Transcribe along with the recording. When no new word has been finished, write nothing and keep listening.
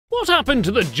What happened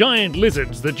to the giant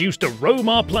lizards that used to roam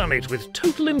our planet with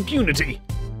total impunity?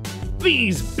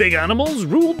 These big animals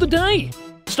ruled the day,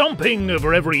 stomping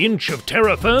over every inch of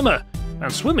terra firma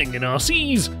and swimming in our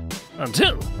seas,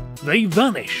 until they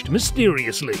vanished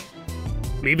mysteriously,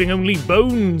 leaving only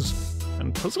bones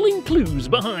and puzzling clues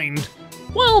behind.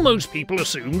 While most people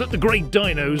assume that the great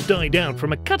dinos died out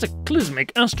from a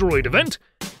cataclysmic asteroid event,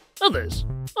 others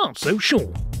aren't so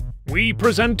sure. We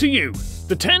present to you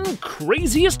the 10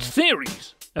 craziest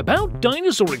theories about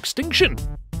dinosaur extinction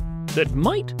that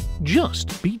might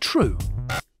just be true.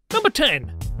 Number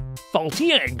 10.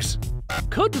 Faulty eggs.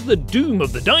 Could the doom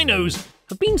of the dinos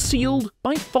have been sealed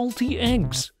by faulty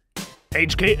eggs?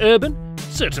 H.K. Erben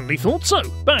certainly thought so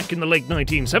back in the late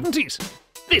 1970s.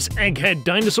 This egghead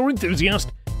dinosaur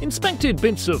enthusiast inspected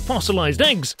bits of fossilized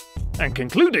eggs and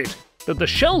concluded that the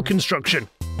shell construction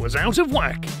was out of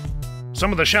whack.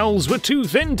 Some of the shells were too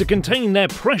thin to contain their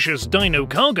precious dino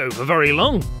cargo for very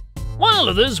long, while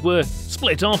others were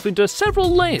split off into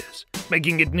several layers,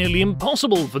 making it nearly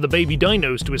impossible for the baby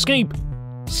dinos to escape,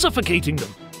 suffocating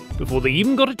them before they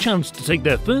even got a chance to take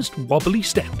their first wobbly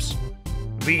steps.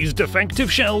 These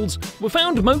defective shells were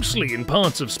found mostly in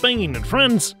parts of Spain and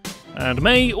France, and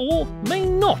may or may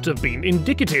not have been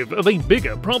indicative of a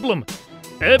bigger problem.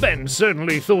 Erben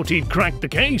certainly thought he'd cracked the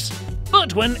case,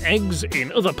 but when eggs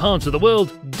in other parts of the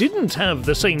world didn't have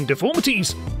the same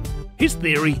deformities, his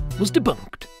theory was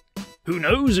debunked. Who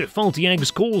knows if faulty eggs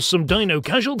caused some dino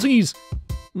casualties,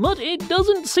 but it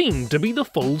doesn't seem to be the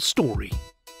full story.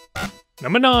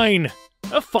 Number 9.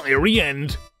 A fiery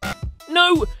end.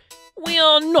 No, we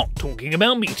are not talking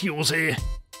about meteors here,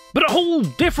 but a whole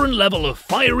different level of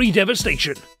fiery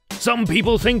devastation. Some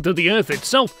people think that the Earth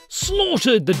itself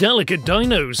slaughtered the delicate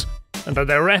dinos, and that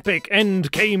their epic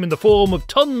end came in the form of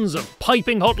tons of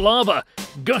piping hot lava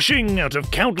gushing out of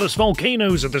countless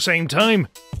volcanoes at the same time.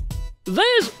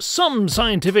 There's some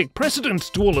scientific precedent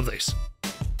to all of this.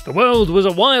 The world was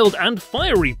a wild and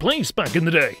fiery place back in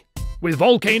the day, with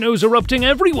volcanoes erupting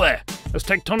everywhere as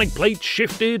tectonic plates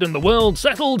shifted and the world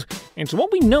settled into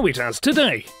what we know it as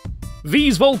today.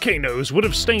 These volcanoes would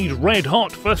have stayed red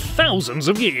hot for thousands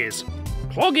of years,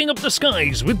 clogging up the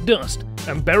skies with dust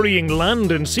and burying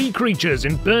land and sea creatures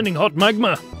in burning hot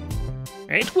magma.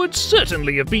 It would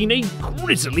certainly have been a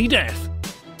grisly death.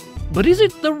 But is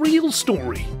it the real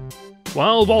story?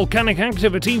 While volcanic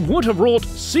activity would have wrought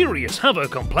serious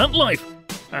havoc on plant life,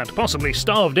 and possibly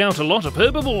starved out a lot of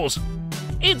herbivores,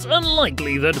 it's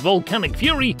unlikely that volcanic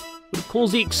fury would have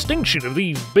caused the extinction of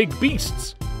these big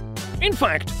beasts. In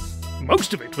fact,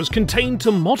 most of it was contained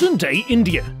to modern-day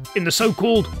India, in the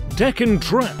so-called Deccan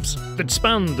Traps that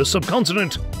spanned the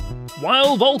subcontinent.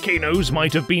 While volcanoes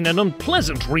might have been an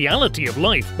unpleasant reality of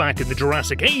life back in the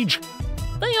Jurassic Age,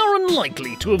 they are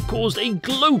unlikely to have caused a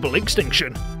global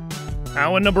extinction.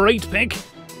 Our number 8 pick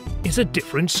is a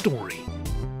different story.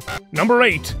 Number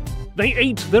 8. They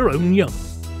ate their own young.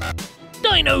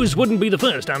 Dinos wouldn't be the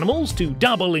first animals to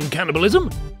dabble in cannibalism,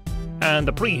 and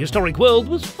the prehistoric world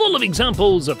was full of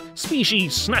examples of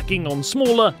species snacking on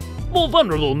smaller, more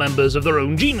vulnerable members of their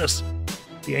own genus.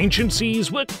 The ancient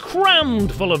seas were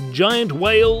crammed full of giant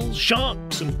whales,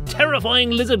 sharks, and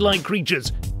terrifying lizard-like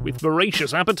creatures with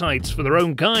voracious appetites for their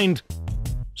own kind.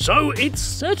 So it's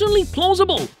certainly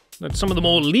plausible that some of the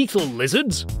more lethal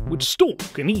lizards would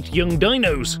stalk and eat young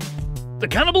dinos. The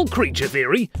cannibal creature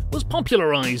theory was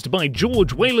popularized by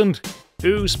George Wayland,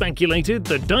 who speculated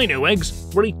that dino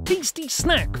eggs were a tasty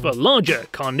snack for larger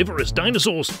carnivorous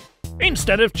dinosaurs.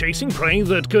 Instead of chasing prey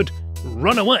that could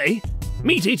run away,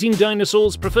 meat-eating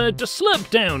dinosaurs preferred to slurp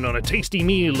down on a tasty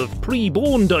meal of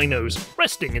pre-born dinos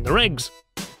resting in their eggs.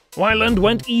 Wayland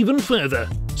went even further,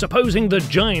 supposing that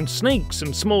giant snakes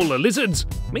and smaller lizards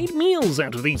made meals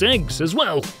out of these eggs as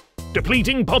well,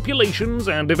 depleting populations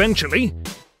and eventually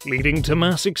leading to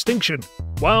mass extinction.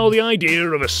 While the idea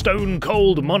of a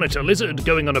stone-cold monitor lizard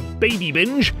going on a baby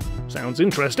binge sounds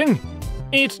interesting,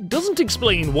 it doesn't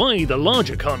explain why the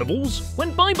larger carnivores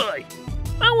went bye-bye.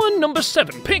 Our number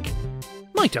 7 pick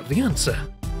might have the answer.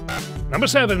 Number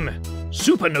 7.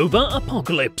 Supernova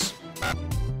apocalypse.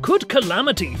 Could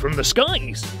calamity from the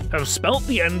skies have spelt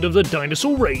the end of the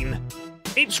dinosaur reign?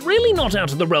 It's really not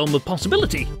out of the realm of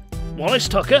possibility. Wallace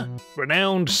Tucker,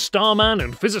 renowned starman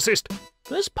and physicist,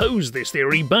 first posed this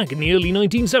theory back in the early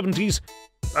 1970s.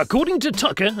 According to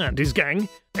Tucker and his gang,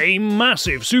 a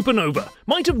massive supernova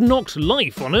might have knocked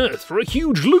life on Earth for a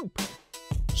huge loop.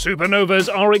 Supernovas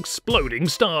are exploding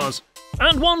stars,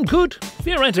 and one could,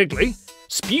 theoretically,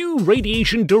 spew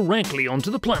radiation directly onto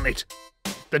the planet.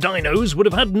 The dinos would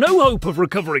have had no hope of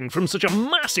recovering from such a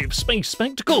massive space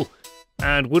spectacle,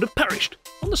 and would have perished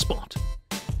on the spot.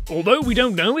 Although we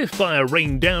don't know if fire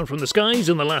rained down from the skies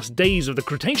in the last days of the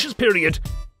Cretaceous period,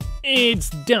 it's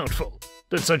doubtful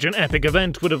that such an epic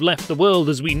event would have left the world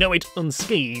as we know it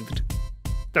unscathed.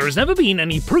 There has never been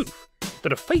any proof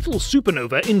that a fatal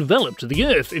supernova enveloped the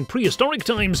Earth in prehistoric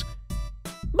times,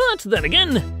 but then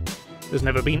again, there's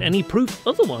never been any proof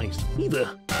otherwise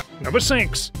either. Number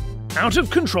 6. Out of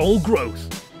control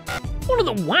growth. One of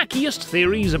the wackiest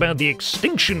theories about the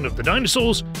extinction of the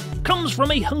dinosaurs comes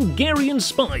from a Hungarian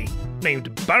spy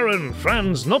named Baron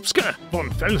Franz Nopska von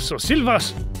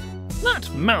Felso-Silvas. That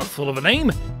mouthful of a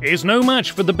name is no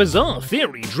match for the bizarre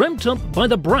theory dreamt up by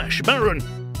the brash Baron,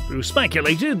 who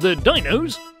speculated that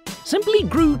dinos simply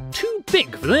grew too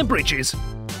big for their britches.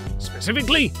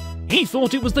 Specifically, he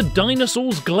thought it was the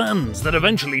dinosaurs' glands that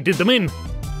eventually did them in.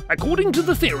 According to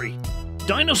the theory,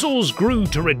 dinosaurs grew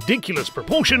to ridiculous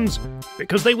proportions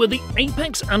because they were the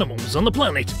apex animals on the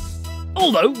planet.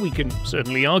 Although we can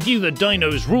certainly argue that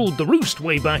dinos ruled the roost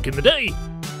way back in the day,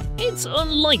 it's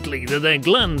unlikely that their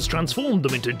glands transformed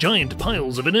them into giant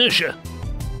piles of inertia.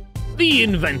 The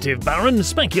inventive Baron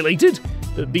speculated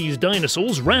that these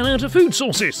dinosaurs ran out of food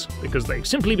sources because they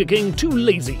simply became too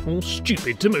lazy or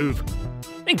stupid to move.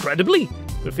 Incredibly,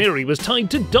 the theory was tied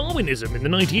to Darwinism in the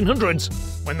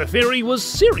 1900s, when the theory was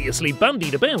seriously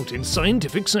bandied about in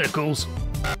scientific circles.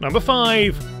 Number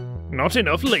 5. Not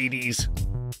enough ladies.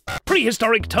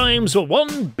 Prehistoric times were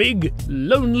one big,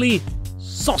 lonely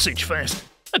sausage fest,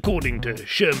 according to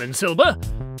Sherman Silber,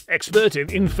 expert in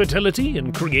infertility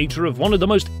and creator of one of the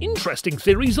most interesting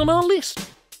theories on our list.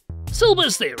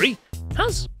 Silber's theory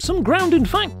has some ground in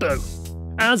fact though,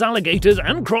 as alligators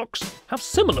and crocs have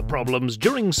similar problems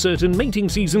during certain mating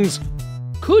seasons.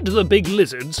 Could the big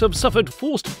lizards have suffered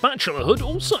forced bachelorhood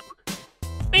also?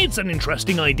 It's an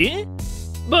interesting idea,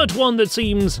 but one that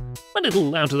seems a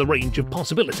little out of the range of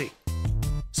possibility.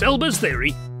 Silber's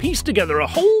theory pieced together a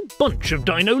whole bunch of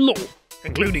dino lore,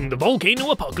 including the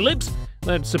volcano apocalypse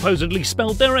that supposedly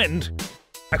spelled their end.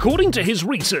 According to his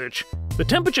research, the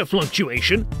temperature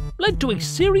fluctuation led to a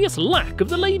serious lack of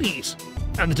the ladies,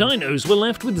 and the dinos were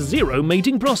left with zero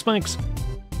mating prospects.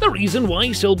 The reason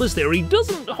why Silber's theory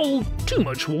doesn't hold too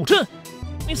much water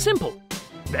is simple.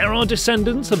 There are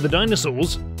descendants of the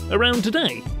dinosaurs around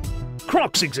today.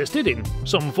 Crocs existed in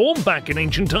some form back in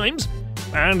ancient times,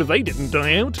 and they didn't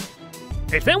die out.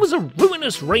 If there was a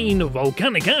ruinous rain of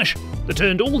volcanic ash that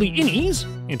turned all the innies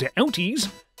into outies,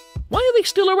 why are they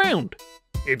still around?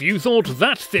 If you thought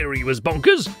that theory was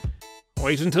bonkers,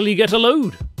 wait until you get a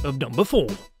load of number 4.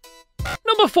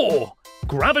 Number 4.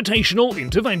 Gravitational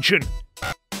intervention.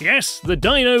 Yes, the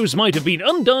dinos might have been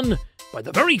undone by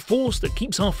the very force that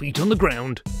keeps our feet on the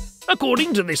ground.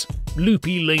 According to this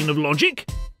loopy lane of logic,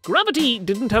 gravity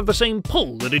didn't have the same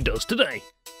pull that it does today.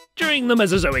 During the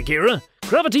Mesozoic era,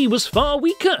 gravity was far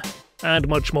weaker and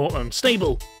much more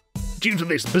unstable. Due to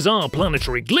this bizarre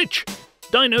planetary glitch,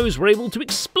 dinos were able to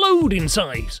explode in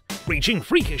size, reaching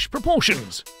freakish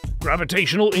proportions.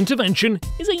 Gravitational intervention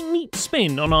is a neat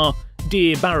spin on our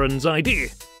dear Baron's idea,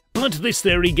 but this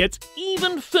theory gets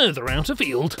even further out of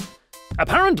field.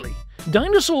 Apparently,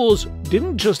 dinosaurs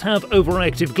didn't just have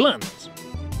overactive glands,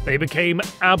 they became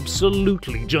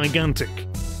absolutely gigantic.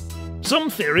 Some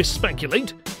theorists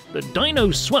speculate that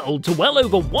dinos swelled to well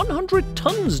over 100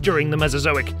 tons during the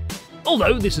Mesozoic,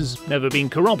 although this has never been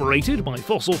corroborated by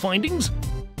fossil findings.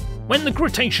 When the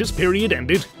Cretaceous period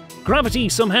ended, gravity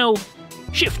somehow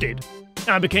shifted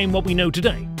and became what we know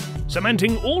today,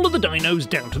 cementing all of the dinos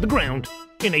down to the ground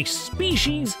in a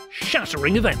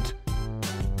species-shattering event.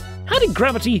 How did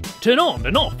gravity turn on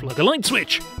and off like a light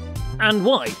switch? And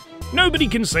why? Nobody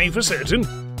can say for certain,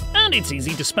 and it's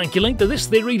easy to speculate that this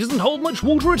theory doesn't hold much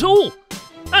water at all.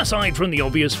 Aside from the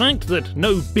obvious fact that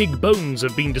no big bones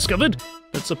have been discovered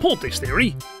that support this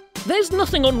theory, there's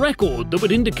nothing on record that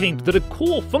would indicate that a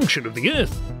core function of the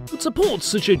Earth would support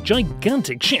such a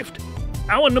gigantic shift.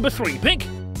 Our number 3 pick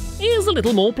is a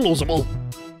little more plausible,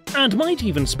 and might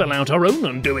even spell out our own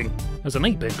undoing as an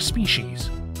apex species.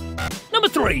 Number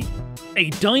 3. A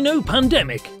dino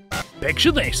pandemic.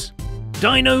 Picture this.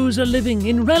 Dinos are living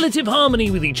in relative harmony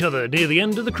with each other near the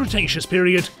end of the Cretaceous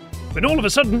period, when all of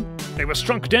a sudden they were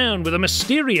struck down with a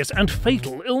mysterious and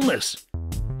fatal illness.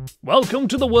 Welcome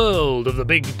to the world of the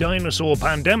big dinosaur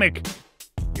pandemic.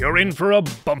 You're in for a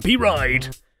bumpy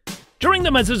ride. During the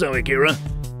Mesozoic era,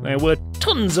 there were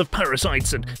tons of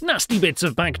parasites and nasty bits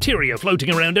of bacteria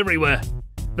floating around everywhere.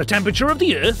 The temperature of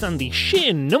the Earth and the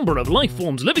sheer number of life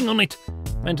forms living on it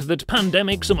meant that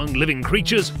pandemics among living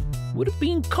creatures would have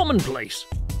been commonplace.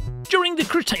 During the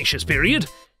Cretaceous period,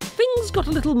 things got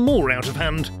a little more out of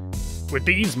hand, with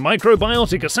these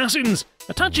microbiotic assassins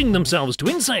attaching themselves to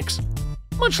insects,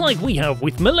 much like we have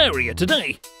with malaria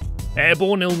today.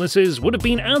 Airborne illnesses would have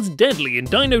been as deadly in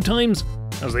dino times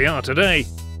as they are today,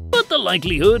 but the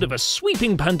likelihood of a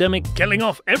sweeping pandemic killing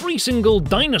off every single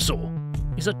dinosaur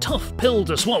is a tough pill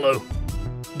to swallow.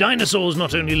 Dinosaurs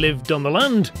not only lived on the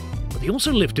land, but they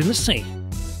also lived in the sea.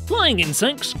 Flying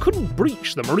insects couldn't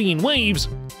breach the marine waves,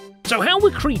 so how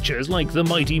were creatures like the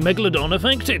mighty megalodon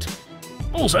affected?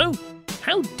 Also,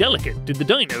 how delicate did the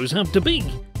dinos have to be?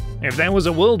 If there was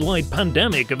a worldwide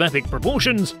pandemic of epic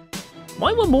proportions,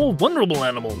 why were more vulnerable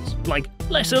animals, like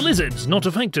lesser lizards, not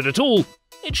affected at all?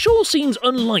 It sure seems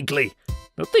unlikely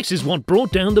that this is what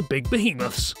brought down the big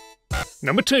behemoths.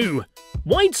 Number 2.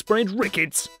 Widespread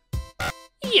rickets.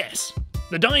 Yes,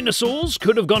 the dinosaurs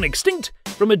could have gone extinct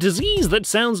from a disease that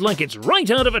sounds like it's right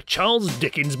out of a Charles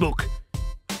Dickens book.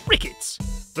 Rickets,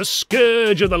 the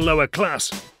scourge of the lower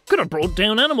class, could have brought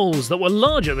down animals that were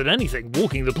larger than anything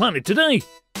walking the planet today.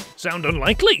 Sound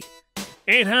unlikely?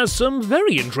 It has some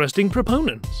very interesting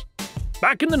proponents.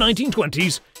 Back in the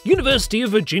 1920s, University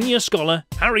of Virginia scholar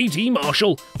Harry T.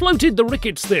 Marshall floated the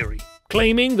rickets theory,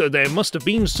 claiming that there must have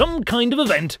been some kind of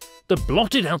event that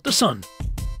blotted out the sun.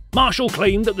 Marshall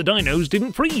claimed that the dinos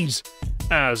didn't freeze,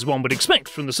 as one would expect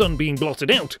from the sun being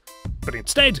blotted out, but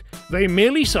instead they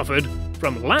merely suffered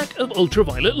from lack of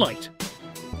ultraviolet light.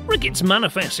 Rickets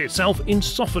manifests itself in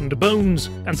softened bones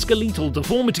and skeletal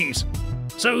deformities,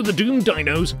 so the doomed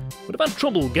dinos would have had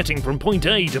trouble getting from point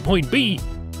A to point B.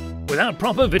 Without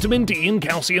proper vitamin D and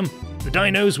calcium, the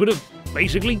dinos would have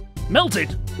basically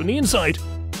melted from the inside,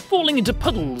 falling into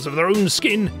puddles of their own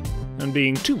skin and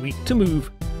being too weak to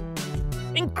move.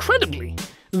 Incredibly,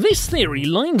 this theory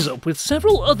lines up with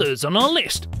several others on our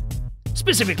list,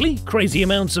 specifically crazy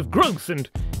amounts of growth and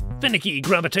finicky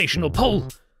gravitational pull.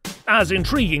 As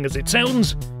intriguing as it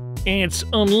sounds, it's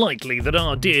unlikely that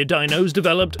our dear dinos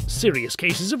developed serious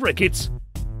cases of rickets.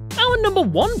 Our number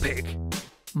 1 pick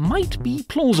might be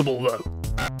plausible though.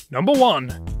 Number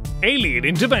 1. Alien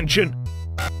intervention.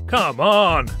 Come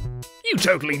on, you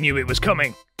totally knew it was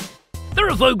coming. There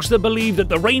are folks that believe that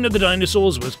the reign of the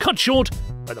dinosaurs was cut short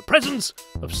by the presence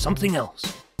of something else.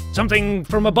 Something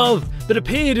from above that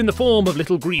appeared in the form of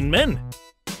little green men.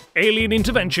 Alien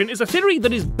intervention is a theory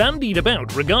that is bandied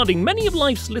about regarding many of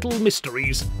life's little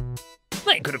mysteries.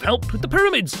 They could have helped with the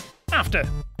pyramids after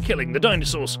killing the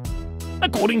dinosaurs.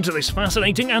 According to this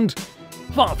fascinating and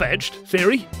far-fetched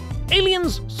theory,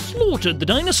 aliens slaughtered the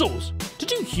dinosaurs to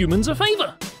do humans a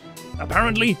favour.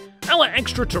 Apparently, our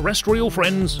extraterrestrial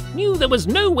friends knew there was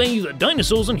no way that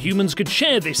dinosaurs and humans could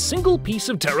share this single piece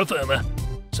of terra firma,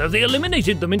 so they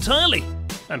eliminated them entirely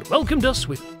and welcomed us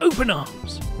with open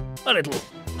arms. A little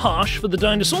harsh for the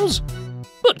dinosaurs,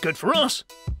 but good for us.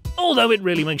 Although it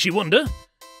really makes you wonder,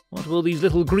 what will these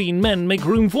little green men make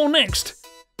room for next?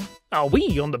 Are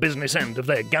we on the business end of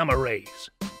their gamma rays?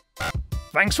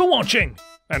 Thanks for watching,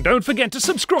 and don't forget to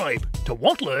subscribe to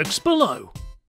What Lurks Below.